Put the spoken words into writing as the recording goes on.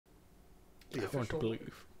The I want to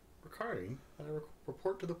believe. recording that I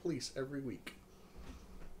report to the police every week.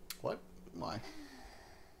 What? Why?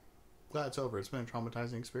 Glad it's over. It's been a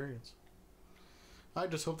traumatizing experience. I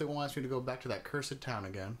just hope they won't ask me to go back to that cursed town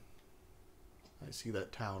again. I see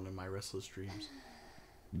that town in my restless dreams.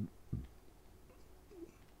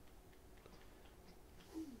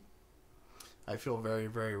 I feel very,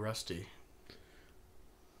 very rusty.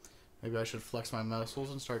 Maybe I should flex my muscles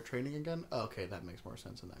and start training again? Okay, that makes more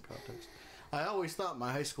sense in that context. I always thought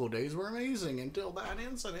my high school days were amazing until that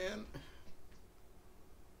incident.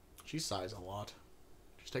 She sighs a lot.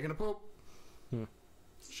 She's taking a poop.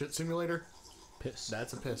 Shit simulator. Piss.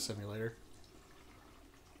 That's a piss simulator.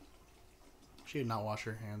 She did not wash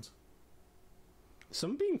her hands.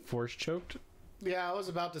 Someone being force choked? Yeah, I was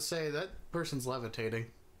about to say that person's levitating.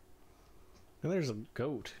 And there's a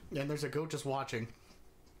goat. And there's a goat just watching.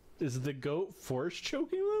 Is the goat force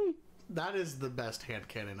choking them? That is the best hand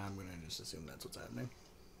cannon. I'm going to just assume that's what's happening.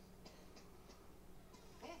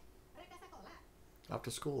 Off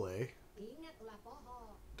to school, eh?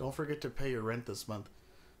 Don't forget to pay your rent this month.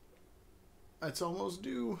 It's almost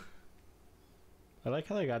due. I like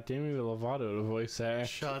how they got Demi Lovato to voice act.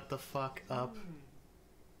 Shut the fuck up.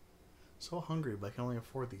 So hungry, but I can only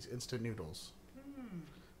afford these instant noodles.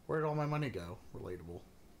 Where'd all my money go? Relatable.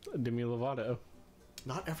 Demi Lovato.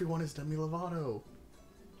 Not everyone is Demi Lovato.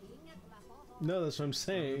 No, that's what I'm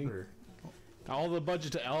saying. All the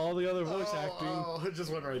budget to all the other voice acting. Oh, it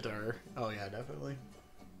just went right to her. Oh yeah, definitely.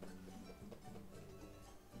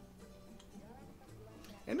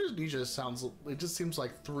 Indonesia sounds. It just seems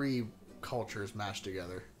like three cultures mashed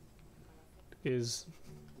together. Is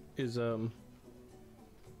Demi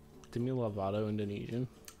Lovato Indonesian?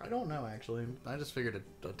 I don't know actually. I just figured it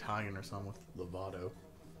Italian or something with Lovato.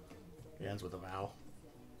 It ends with a vowel.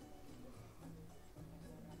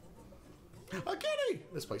 A kitty!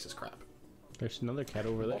 This place is crap. There's another cat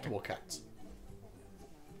over there. Multiple cats.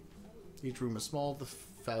 Each room is small. The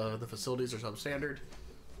facilities are substandard.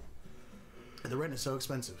 And the rent is so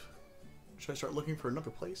expensive. Should I start looking for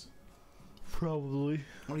another place? Probably.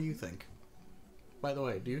 What do you think? By the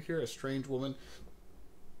way, do you hear a strange woman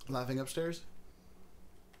laughing upstairs?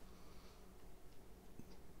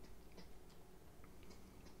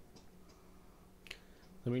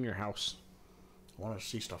 Let me in your house. I want to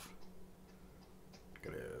see stuff.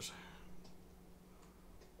 Look at this.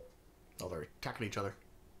 Oh, they're attacking each other.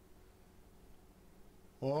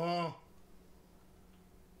 Oh!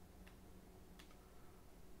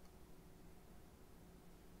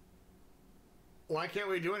 Why can't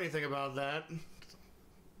we do anything about that?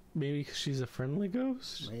 Maybe because she's a friendly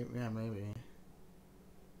ghost? Maybe, yeah, maybe.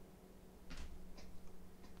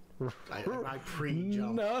 I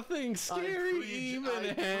pre-jumped. Nothing scary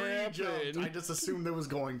even happened. I just assumed there was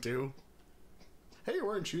going to. Hey, you're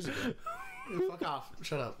wearing shoes again. Fuck off.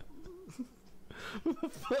 Shut up. What the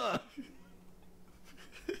fuck?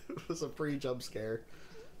 It was a pre-jump scare.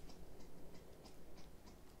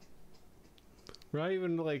 We're not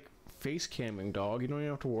even like face camming, dog. You don't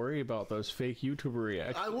even have to worry about those fake YouTuber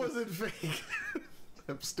reactions. I wasn't fake.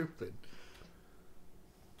 I'm stupid.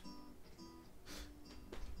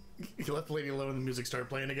 You left the lady alone and the music started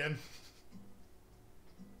playing again.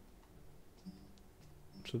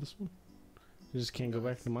 So this one? You just can't go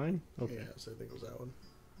back to mine? Okay. Yes, I think it was that one.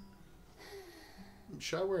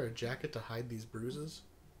 Should I wear a jacket to hide these bruises?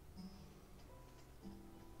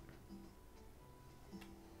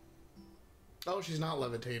 Oh, she's not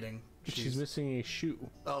levitating. She's missing a shoe.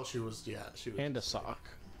 Oh, she was, yeah. She was. And a sock.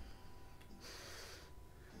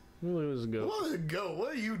 Well, it was a goat. What a goat.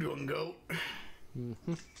 What are you doing, goat?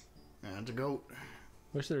 Mm-hmm. Yeah, it's a goat.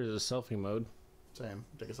 Wish there was a selfie mode. Same.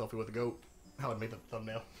 Take a selfie with a goat. How I'd make the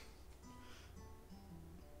thumbnail.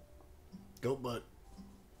 Goat butt.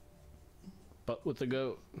 But with the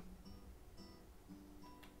goat.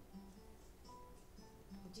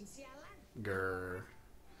 Grr.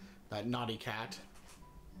 That naughty cat.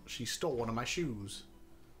 She stole one of my shoes.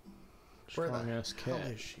 Where the Strong-ass hell cat.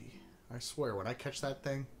 is she? I swear, when I catch that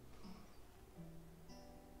thing...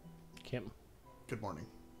 Kim. Good morning.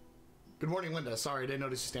 Good morning, Linda. Sorry, I didn't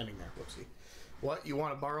notice you standing there. Whoopsie. What? You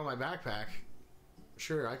want to borrow my backpack?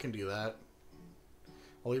 Sure, I can do that.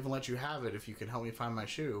 I'll even let you have it if you can help me find my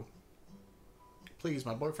shoe. Please,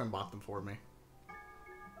 my boyfriend bought them for me.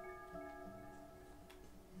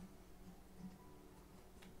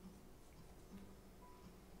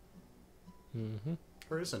 Mm-hmm.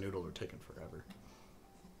 Or is a noodle are taking forever.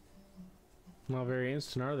 Not very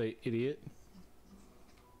instant, are they, idiot?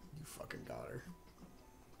 You fucking got her.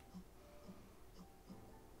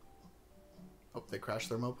 Oh, they crashed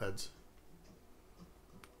their mopeds.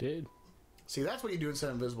 Did. See, that's what you do instead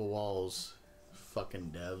of invisible walls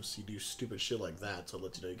fucking devs. You do stupid shit like that, so it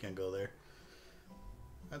lets you know you can't go there.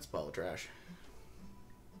 That's a pile of trash.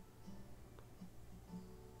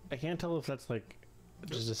 I can't tell if that's like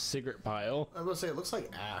just a cigarette pile. I was gonna say, it looks like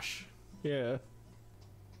ash. Yeah.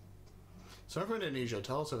 So I'm from Indonesia.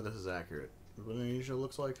 Tell us if this is accurate. What Indonesia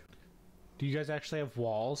looks like? Do you guys actually have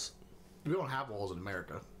walls? We don't have walls in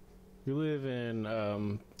America. We live in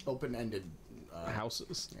Open-ended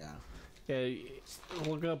houses. Yeah. Yeah.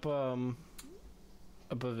 Look up a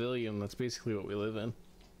pavilion. That's basically what we live in.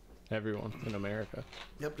 Everyone in America.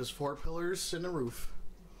 Yep, just 4 pillars and a roof.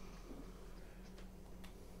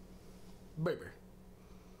 Baby.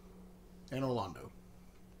 And Orlando.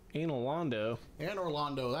 Ain't Orlando. And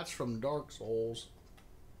Orlando, that's from Dark Souls.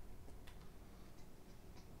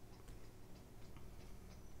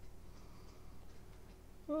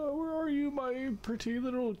 Where are you, my pretty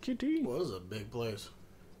little kitty? Well, this is a big place.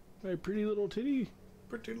 My pretty little titty.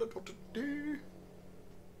 Pretty little titty.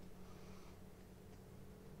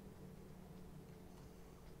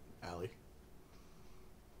 Alley.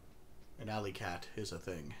 An alley cat is a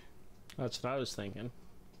thing. That's what I was thinking.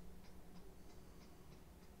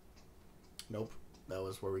 Nope. That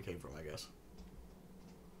was where we came from, I guess.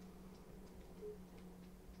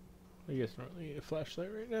 I guess I don't really need a flashlight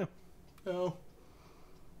right now. No.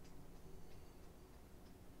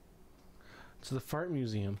 It's the fart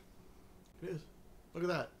museum. It is. Look at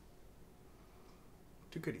that.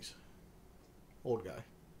 2 kitties. Old guy.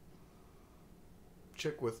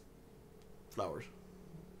 Chick with flowers.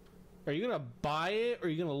 Are you gonna buy it or are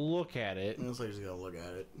you gonna look at it? It looks like he's gonna look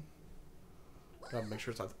at it. Gotta make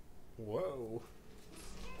sure it's not. Whoa.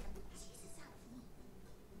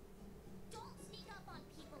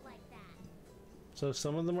 So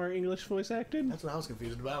some of them are English voice acted? That's what I was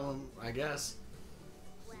confused about, I guess.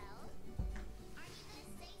 Well, are you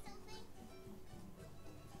gonna say something?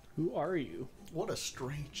 Who are you? What a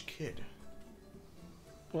strange kid.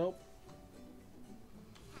 Well,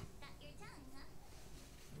 Got your tongue, huh?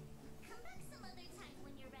 Come back some other time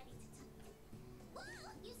when you're ready to talk.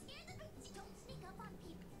 Whoa! You scared the bitch. Don't sneak up on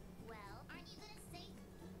people. Well, aren't you gonna say?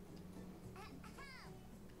 Ahem.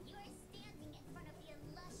 You are standing in front of the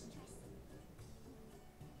illustrious,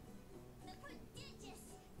 the prodigious,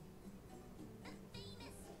 the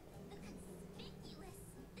famous, the conspicuous,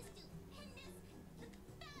 the stupendous, the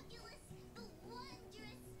fabulous, the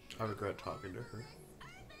wondrous. I regret talking to her.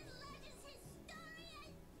 Urban legends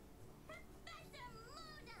historian, Professor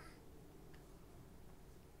Mona.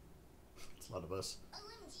 It's a lot of us.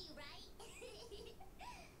 OMG, right?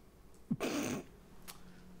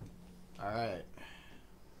 Alright.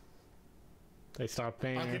 they stopped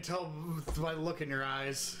paying. I can tell by the look in your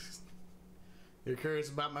eyes. You're curious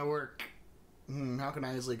about my work. How can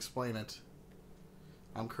I easily explain it?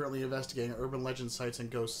 I'm currently investigating urban legend sites and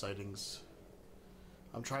ghost sightings.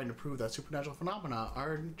 I'm trying to prove that supernatural phenomena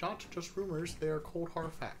are not just rumors, they are cold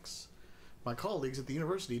hard facts. My colleagues at the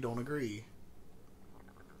university don't agree.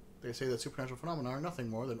 They say that supernatural phenomena are nothing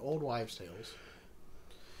more than old wives' tales.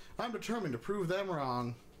 I'm determined to prove them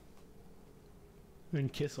wrong,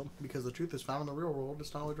 And kiss them. because the truth is found in the real world.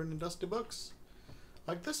 It's not always written in dusty books.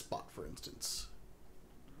 Like this spot, for instance.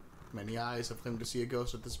 Many eyes have claimed to see a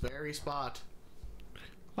ghost at this very spot,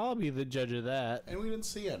 I'll be the judge of that. and we didn't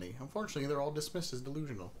see any. Unfortunately, they're all dismissed as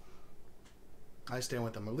delusional. I stand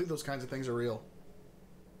with them. I believe those kinds of things are real.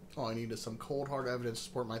 All I need is some cold, hard evidence to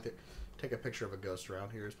support my take a picture of a ghost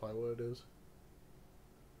around here is probably what it is.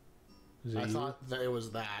 Is it I you? thought that it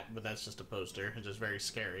was that, but that's just a poster. It's just very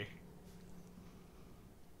scary.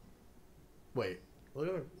 Wait. Look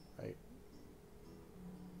at it. Right.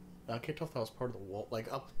 I can't tell if that was part of the wall.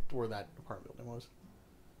 Like, up where that apartment building was.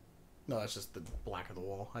 No, that's just the black of the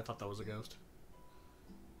wall. I thought that was a ghost.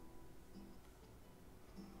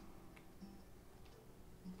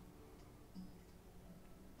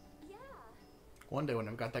 Yeah. One day when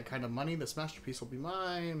I've got that kind of money, this masterpiece will be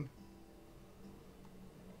mine.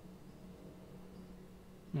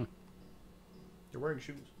 You're wearing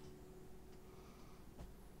shoes.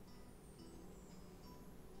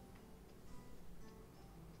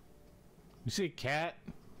 You see a cat?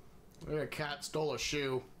 A cat stole a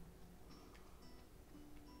shoe.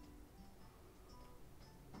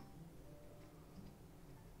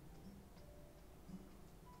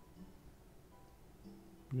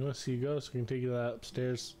 You want to see a ghost? I can take you to that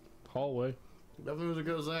upstairs hallway. Definitely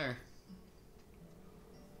goes there.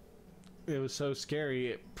 It was so scary,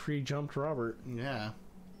 it pre-jumped Robert. Yeah.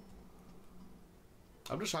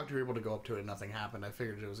 I'm just shocked you were able to go up to it and nothing happened. I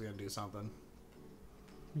figured it was going to do something.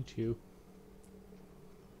 Me too.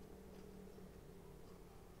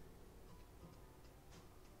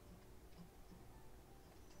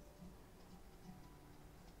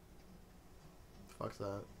 Fuck's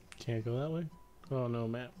that? Can't go that way? Oh, no,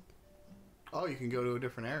 map. Oh, you can go to a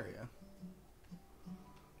different area.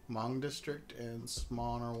 Hmong District and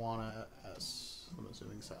Smonarwana S. I'm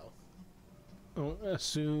assuming south. Oh,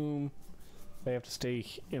 assume they have to stay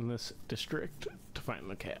in this district to find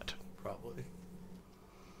the cat. Probably.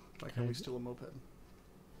 Like, can we steal a moped?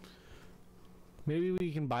 Maybe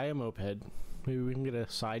we can buy a moped. Maybe we can get a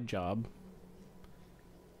side job.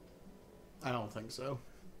 I don't think so.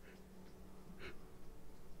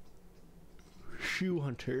 Shoe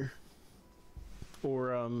hunter.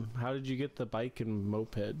 Or, how did you get the bike and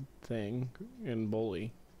moped thing in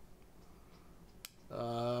Bully?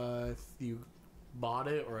 You bought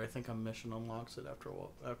it, or I think a mission unlocks it after a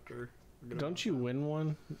while. Don't you win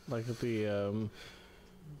one? Like at the,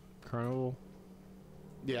 carnival?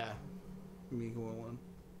 Yeah. Me won one.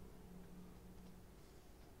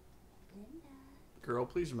 Girl,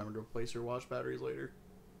 please remember to replace your watch batteries later.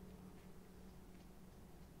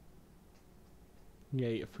 Yeah,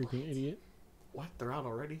 you freaking idiot. What? They're out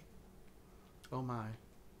already? Oh my.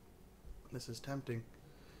 This is tempting.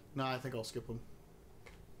 No, I think I'll skip them.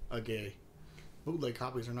 A gay. Bootleg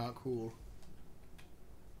copies are not cool.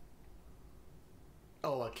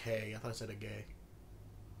 Oh, a K. I thought I said a gay.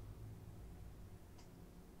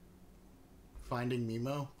 Finding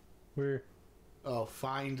Memo? Where? Oh,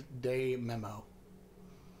 find day memo.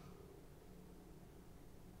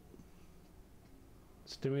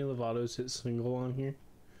 Demi Lovato's hit single on here.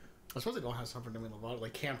 I suppose they don't have something for Demi Lovato,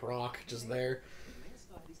 like Camp Rock, just there.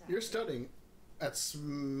 You're studying at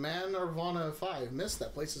Smanarvana 5. Miss,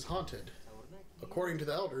 that place is haunted. According to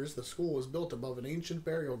the elders, the school was built above an ancient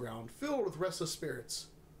burial ground filled with restless spirits.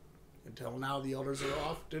 Until now, the elders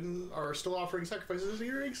are still offering sacrifices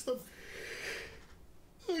against them.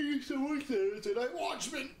 I used to work there as a night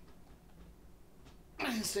watchman.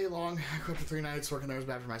 I didn't stay long. I quit for 3 nights. Working there was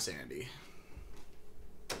bad for my sanity.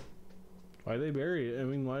 Why they bury it? I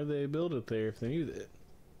mean, why did they build it there if they knew that?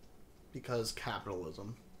 Because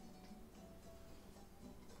capitalism.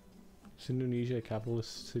 Is Indonesia a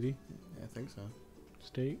capitalist city? Yeah, I think so.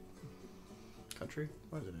 State? Country?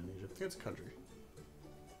 What is it, Indonesia? I think it's a country.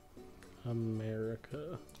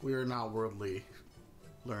 America. We are not worldly,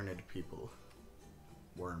 learned people.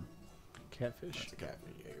 Worm. Catfish. That's a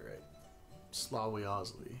catfish. Yeah, you're right. Slawi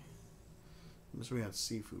Osley. I'm assuming that's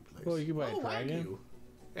seafood place. Well, you can buy a dragon. Wagyu.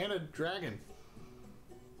 And a dragon.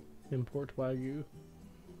 Import Wagyu.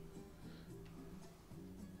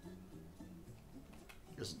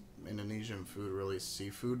 Is Indonesian food really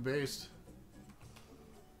seafood based?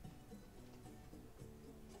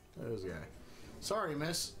 There's a guy. Sorry,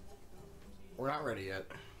 miss. We're not ready yet.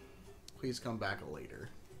 Please come back later.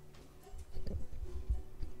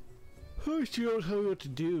 Oh, she don't tell me what to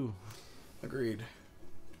do. Agreed.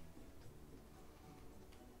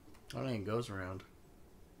 Oh, anything goes around.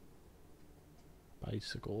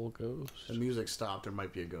 Bicycle ghost. The music stopped. There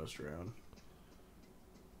might be a ghost around.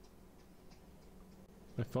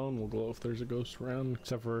 My phone will glow if there's a ghost around,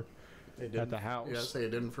 except for at the house. Yeah, say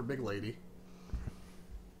it didn't for Big Lady.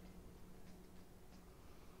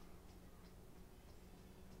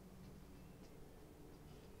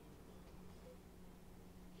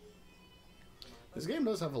 This game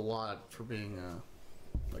does have a lot for being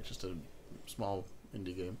like just a small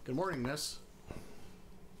indie game. Good morning, miss.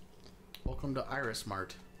 Welcome to Iris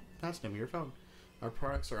Mart. That's the name of your phone. Our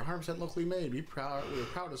products are 100% locally made. We are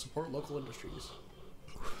proud to support local industries.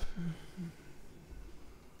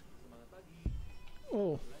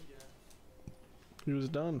 Oh. He was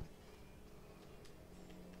done.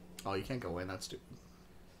 Oh, you can't go in. That's stupid.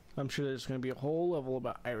 I'm sure there's going to be a whole level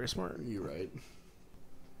about Iris Mart. You're right.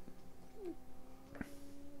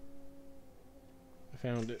 I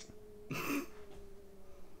found it.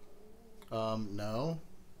 No.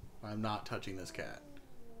 I'm not touching this cat.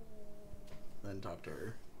 Then talk to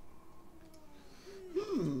her.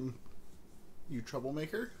 You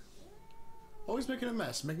troublemaker? Always making a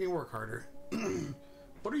mess. Make me work harder.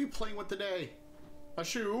 What are you playing with today? A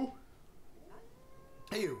shoe?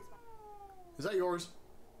 Hey you. Is that yours?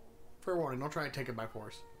 Fair warning, don't try to take it by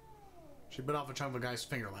force. She bit off a chunk of a guy's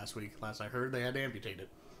finger last week. Last I heard, they had to amputate it.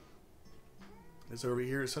 This over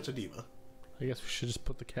here is such a diva. I guess we should just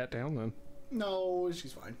put the cat down then. No,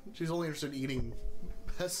 she's fine. She's only interested in eating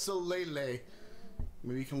pesolele.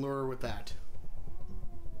 Maybe you can lure her with that.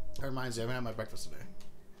 That reminds me, I haven't had my breakfast today.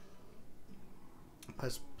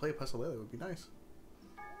 Play pesolele would be nice.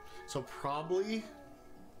 So probably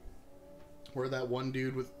where that one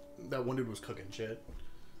dude was cooking shit.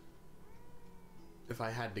 If I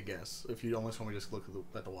had to guess, if you almost want me to just look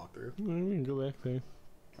at the walkthrough. We can go back there.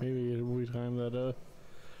 Maybe it will be time that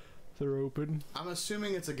they're open. I'm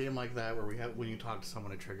assuming it's a game like that where when you talk to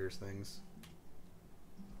someone, it triggers things.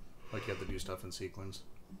 Like you have to do stuff in sequence.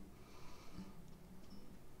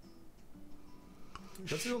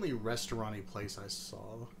 That's the only restaurant-y place I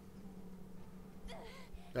saw.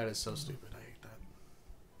 That is so stupid. I hate that.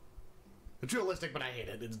 It's realistic, but I hate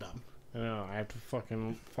it. It's dumb. I know. I have to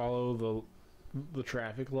fucking follow the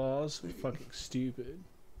traffic laws. Fucking stupid.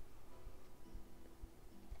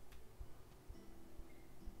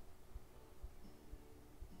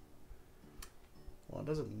 Well, it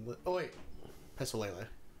doesn't. Oh wait, Pesolele.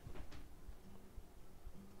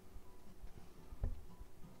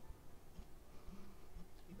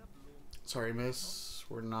 Sorry, miss.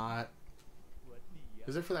 We're not.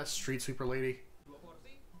 Is it for that street sweeper lady?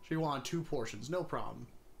 She wanted 2 portions. No problem.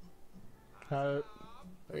 There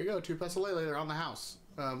you go. 2 Pesolele. They're on the house.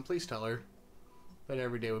 Please tell her that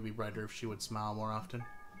every day would be brighter if she would smile more often.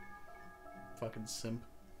 Fucking simp.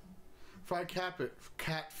 Fried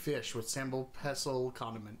catfish with sambo pestle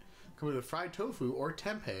condiment. Come with fried tofu or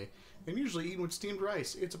tempeh, and usually eaten with steamed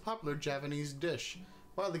rice. It's a popular Javanese dish,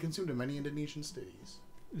 widely consumed in many Indonesian cities.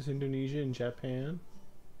 Is Indonesia in Japan?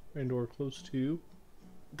 And or close to?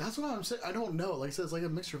 That's what I'm saying. I don't know. Like I said, it's like a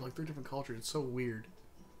mixture of like 3 different cultures. It's so weird.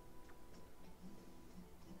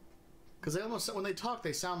 Because they almost, when they talk,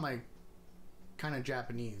 they sound like kind of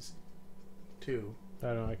Japanese, too. I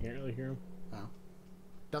don't know. I can't really hear them. Oh.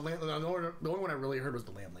 The only one I really heard was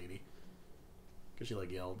the landlady. Because she, like,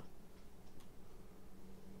 yelled.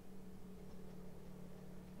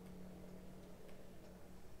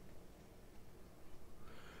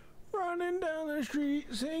 Running down the street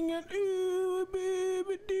singing ooh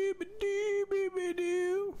baby doo doo baby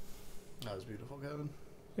doo. That was beautiful, Kevin.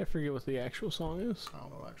 I forget what the actual song is. I don't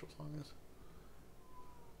know what the actual song is.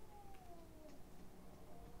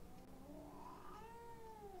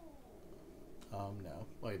 No.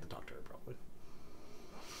 Well, I had to talk to her, probably.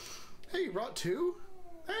 Hey, you brought 2?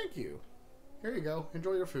 Thank you. Here you go.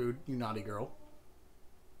 Enjoy your food, you naughty girl.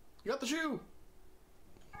 You got the shoe!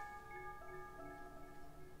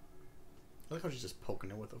 I like how she's just poking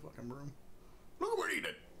it with a fucking broom. Look, we're eating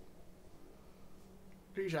it!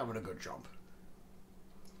 She's having a good jump.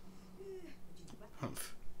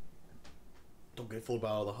 Humph. Don't get fooled by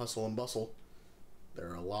all the hustle and bustle. There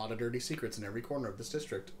are a lot of dirty secrets in every corner of this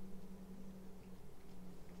district.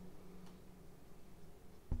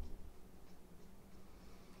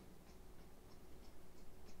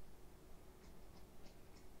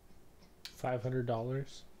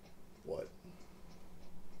 $500. What?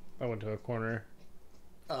 I went to a corner.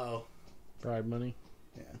 Oh. Bribe money.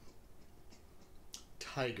 Yeah.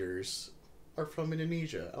 Tigers are from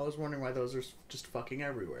Indonesia. I was wondering why those are just fucking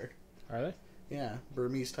everywhere. Are they? Yeah,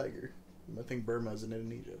 Burmese tiger. I think Burma's in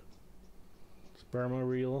Indonesia. Is Burma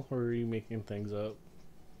real, or are you making things up?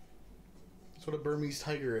 That's what a Burmese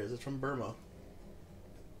tiger is. It's from Burma.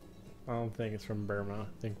 I don't think it's from Burma.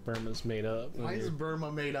 I think Burma's made up. Why is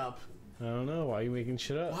Burma made up? I don't know. Why are you making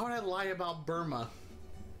shit up? Why would I lie about Burma?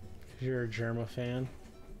 'Cause you're a Germa fan.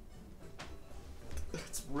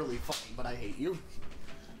 It's really funny, but I hate you.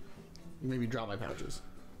 You made me drop my pouches.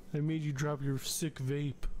 I made you drop your sick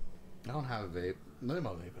vape. I don't have a vape. Maybe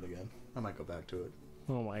I'll vape it again. I might go back to it.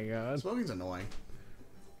 Oh my god. Smoking's annoying.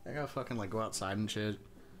 I gotta fucking like go outside and shit.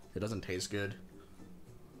 It doesn't taste good.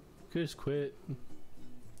 Just quit.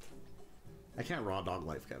 I can't raw dog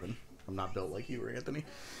life, Kevin. I'm not built like you or Anthony.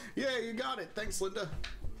 Yeah, you got it. Thanks, Linda.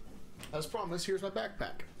 As promised, here's my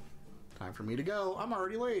backpack. Time for me to go. I'm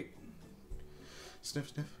already late. Sniff,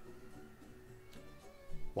 sniff.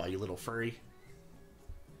 Why, you little furry?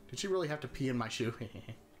 Did she really have to pee in my shoe?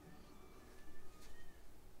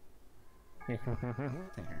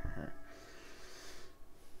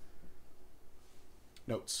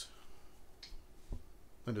 Notes.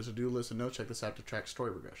 Linda's to-do list and notes. Check this out to track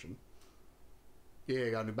story progression. Yeah, I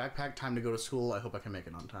got a new backpack. Time to go to school. I hope I can make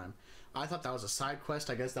it on time. I thought that was a side quest.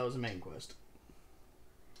 I guess that was a main quest.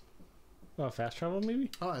 Oh, fast travel maybe?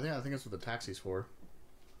 Oh, yeah, I think that's what the taxi's for.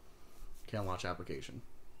 Can't launch application.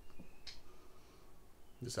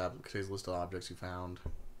 This today's list of objects you found.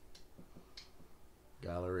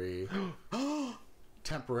 Gallery.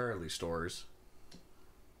 Temporarily stores.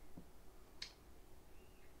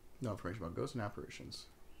 No information about ghosts and apparitions.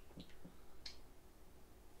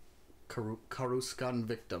 Karuskan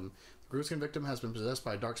victim. The Karuskan victim has been possessed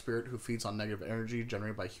by a dark spirit who feeds on negative energy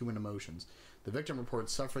generated by human emotions. The victim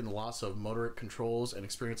reports suffering the loss of motor controls and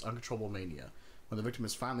experience uncontrollable mania. When the victim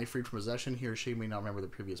is finally freed from possession, he or she may not remember the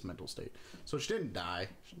previous mental state. So she didn't die.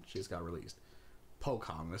 She just got released.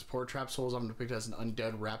 Pokong. This poor trapped soul is often depicted as an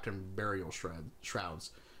undead wrapped in burial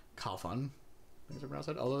shrouds. Kalfun. Things are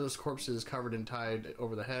outside. Although this corpse is covered and tied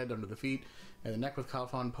over the head, under the feet, and the neck with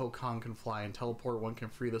Kafan, Pokon can fly and teleport. One can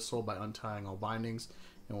free the soul by untying all bindings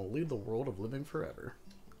and will leave the world of living forever.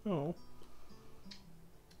 Oh.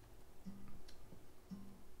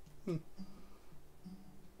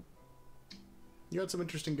 You had some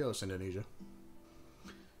interesting ghosts, Indonesia.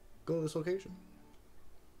 Go to this location.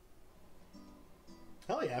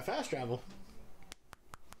 Hell yeah, fast travel.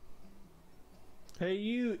 Hey,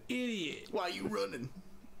 you idiot. Why are you running?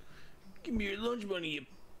 Give me your lunch money, you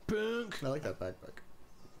punk. I like that backpack.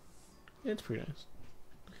 Yeah, it's pretty nice.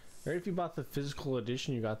 Right, if you bought the physical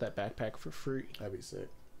edition, you got that backpack for free. That'd be sick.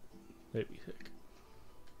 That'd be sick.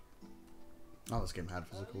 Oh, this game had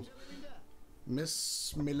physicals.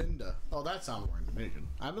 Miss Melinda. Oh, that sounds more Indonesian.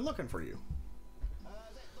 I've been looking for you.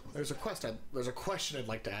 There's a question I'd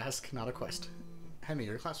like to ask, not a quest. Henry,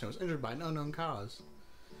 your classmate was injured by an unknown cause.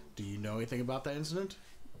 Do you know anything about that incident?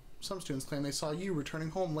 Some students claim they saw you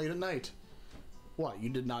returning home late at night. What, you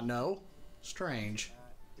did not know? Strange.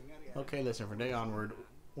 Okay, listen, from today onward,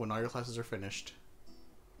 when all your classes are finished,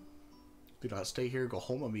 do not stay here, go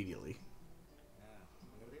home immediately.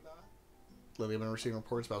 Lately, I've been receiving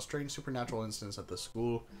reports about strange supernatural incidents at the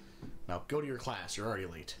school. Now, go to your class, you're already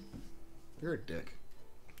late. You're a dick.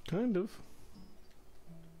 Kind of.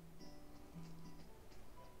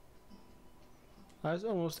 I was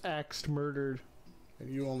almost axed murdered.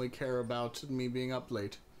 And you only care about me being up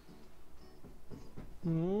late.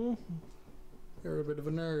 Hmm. You're a bit of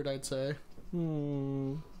a nerd, I'd say.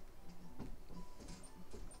 Hmm.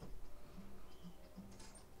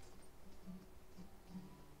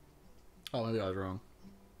 Oh, maybe I was wrong.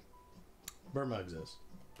 Burma exists,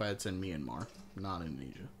 but it's in Myanmar, not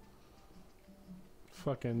Indonesia.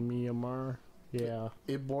 Fucking Myanmar. Yeah.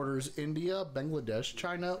 It borders India, Bangladesh,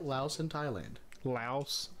 China, Laos, and Thailand.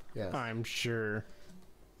 Laos. Yes. I'm sure.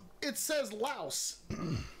 It says Laos.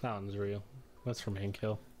 That one's real. That's from Hank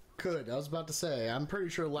Hill. Good. I was about to say. I'm pretty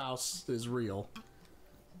sure Laos is real.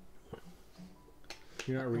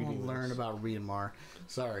 You're not reading. I'll learn about Myanmar.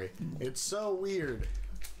 Sorry. It's so weird.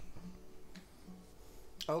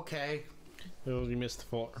 Okay. Oh, you missed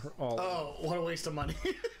all. Oh, what a waste of money.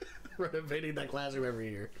 Renovating that classroom every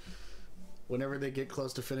year. Whenever they get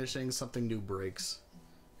close to finishing, something new breaks.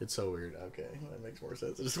 It's so weird. Okay, that makes more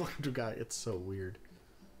sense. I just welcome to a guy. It's so weird.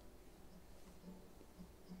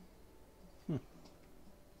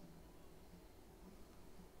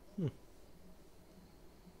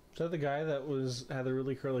 Is that the guy that had the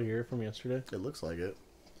really curly hair from yesterday? It looks like it.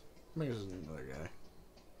 Maybe it's another guy.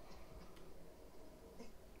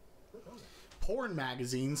 Porn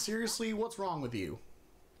magazine? Seriously? What's wrong with you?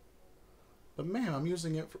 But ma'am, I'm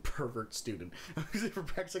using it for pervert student. I'm using it for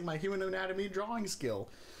practicing my human anatomy drawing skill.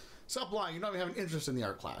 Stop lying. You don't even have an interest in the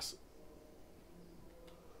art class.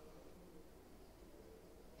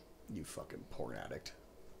 You fucking porn addict.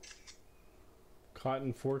 Caught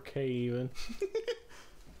in 4K even.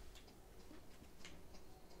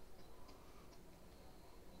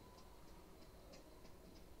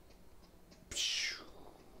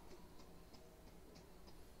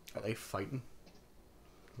 Are they fighting?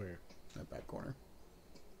 Where? That back corner.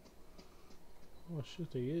 Oh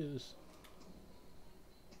shit, they is.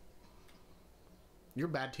 You're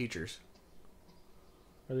bad teachers.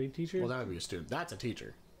 Are they teachers? Well, that would be a student. That's a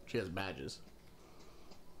teacher. She has badges.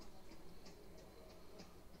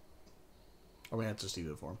 I mean, that's just a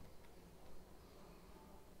uniform.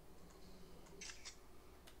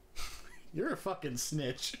 You're a fucking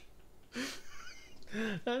snitch.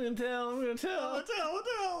 I'm gonna tell. I'm gonna tell.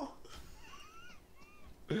 Tell.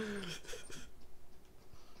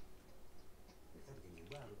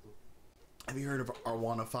 Have you heard of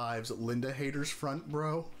Arwana 5's Linda haters front,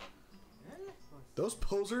 bro? Those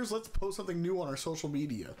posers, let's post something new on our social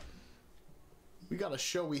media. We gotta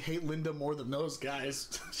show we hate Linda more than those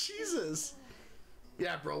guys. Jesus.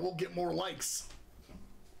 Yeah, bro, we'll get more likes.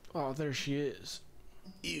 Oh, there she is.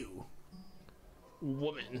 Ew.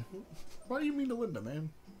 Woman. What do you mean to Linda, man?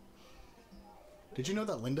 Did you know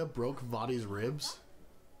that Linda broke Vadi's ribs?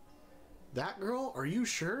 That girl? Are you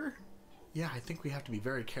sure? Yeah, I think we have to be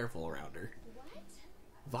very careful around her. What?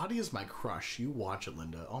 Vadi is my crush. You watch it,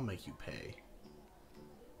 Linda. I'll make you pay.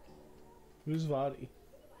 Who's Vadi?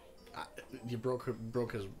 You broke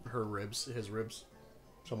her ribs, his ribs,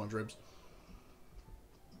 someone's ribs.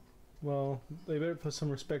 Well, they better put some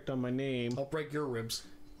respect on my name. I'll break your ribs.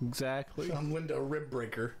 Exactly. I'm Linda, rib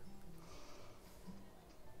breaker.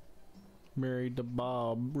 Married to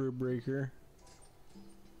Bob, rib breaker.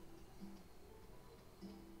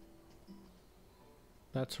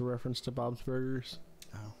 That's a reference to Bob's Burgers.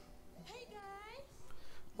 Oh. Hey guys.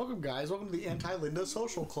 Welcome, guys. Welcome to the Anti-Linda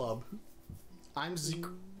Social Club. I'm Zeke.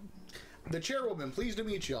 The chairwoman, pleased to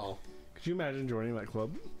meet y'all. Could you imagine joining that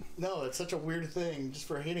club? No, it's such a weird thing, just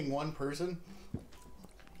for hating one person.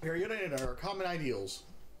 We're united in our common ideals.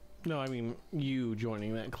 No, I mean you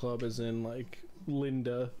joining that club as in like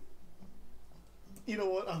Linda. You know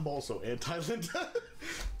what? I'm also anti-Linda.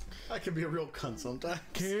 I can be a real cunt sometimes.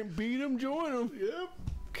 Can't beat him, join him. Yep.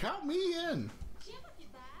 Count me in.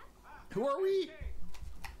 Who are we?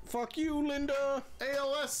 Fuck you, Linda.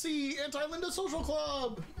 ALSC, Anti-Linda Social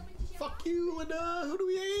Club. Fuck you, Linda. Who do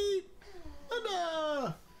we hate?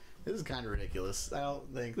 Linda. This is kind of ridiculous. I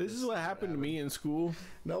don't think This is what happened to me in school.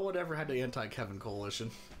 No one ever had the anti-Kevin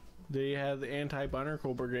coalition. They had the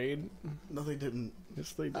anti-Bunnercle Brigade. No, they didn't.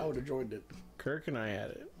 Yes, they did. I would have joined it. Kirk and I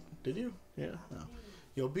had it. Did you? Yeah. No.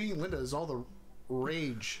 Yo, being Linda is all the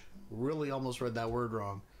rage. Really almost read that word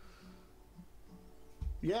wrong.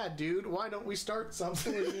 Yeah, dude, why don't we start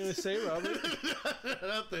something? What are you gonna say, Robert?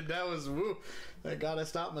 Nothing. That was woo. I gotta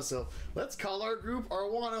stop myself. Let's call our group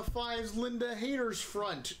Arwana 5's Linda Haters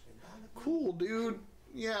Front. Cool, dude.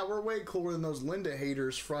 Yeah, we're way cooler than those Linda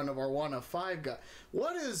Haters front of Arwana 5 guy.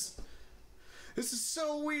 What is... This is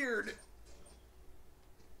so weird.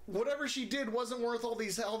 Whatever she did wasn't worth all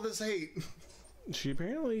this hate. She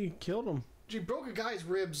apparently killed him. She broke a guy's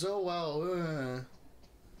ribs. Oh, well.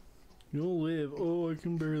 You'll live. Oh, I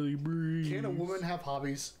can barely breathe. Can a woman have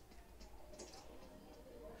hobbies?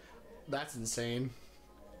 That's insane.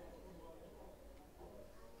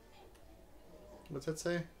 What's that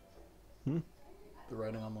say? Hmm? The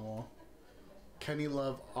writing on the wall. Kenny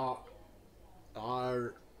love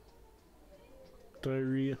our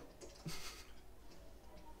Diarrhea.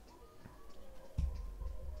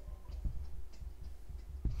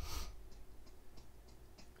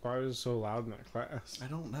 Why was it so loud in that class? I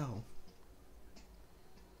don't know.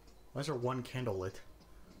 Why is there one candle lit?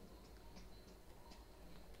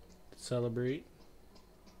 Celebrate.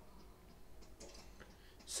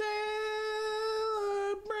 Celebrate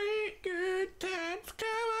good times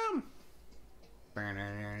come.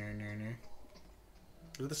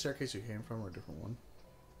 Is it the staircase you came from or a different one?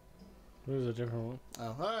 There's a different one.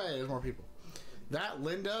 Oh, hey, there's more people. That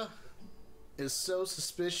Linda is so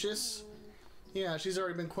suspicious. Yeah, she's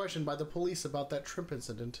already been questioned by the police about that trip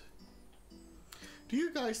incident. Do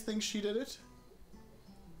you guys think she did it?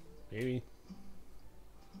 Maybe.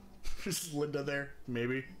 Is Linda there?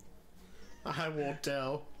 Maybe. I won't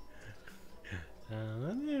tell.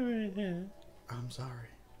 I'm sorry.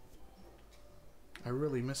 I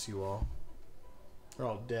really miss you all. They're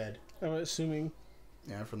all dead. I'm assuming.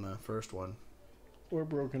 Yeah, from the first one. Or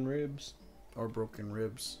broken ribs. Or broken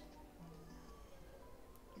ribs.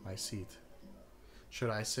 My seat. Should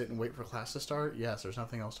I sit and wait for class to start? Yes, there's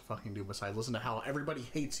nothing else to fucking do besides listen to how everybody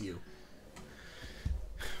hates you.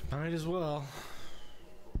 Might as well.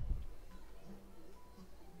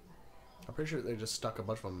 I'm pretty sure they just stuck a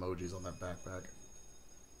bunch of emojis on that backpack.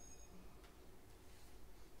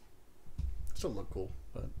 Still look cool,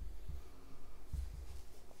 but...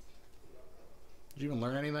 Did you even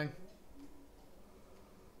learn anything?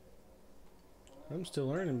 I'm still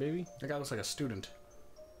learning, baby. That guy looks like a student.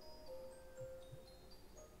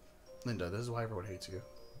 Linda, this is why everyone hates you.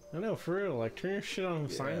 I know, for real. Like, turn your shit on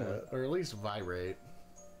silent. Or at least vibrate.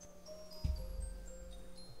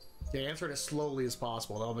 Yeah, answer it as slowly as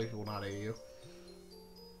possible. That'll make people not hate you.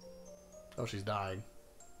 Oh, she's dying.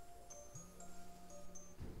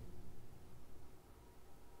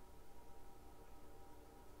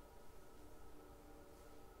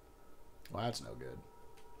 Well, that's no good.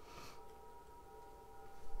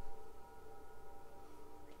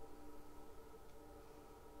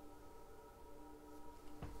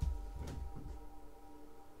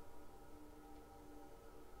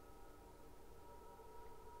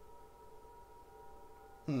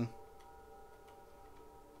 Hmm.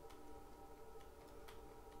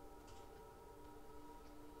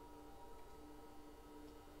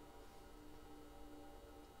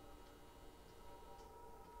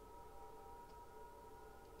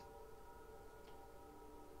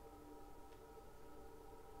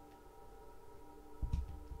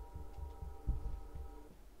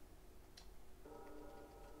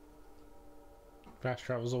 Fast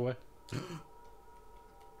travels away.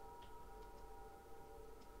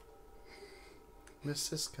 Miss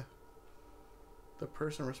Siska. The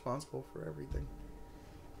person responsible for everything.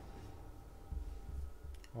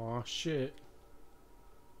 Aw, shit.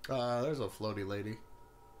 There's a floaty lady.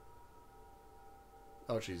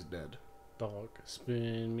 Oh, she's dead. Dog,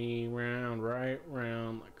 spin me round, right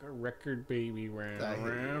round, like a record baby round, I hate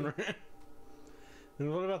round, you. round.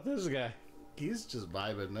 And what about this guy? He's just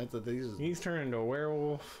vibing. That's the thing. He's turned into a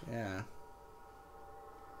werewolf. Yeah.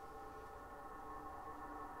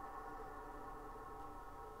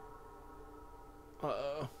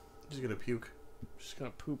 Uh-oh. She's gonna puke. She's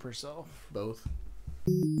gonna poop herself. Both.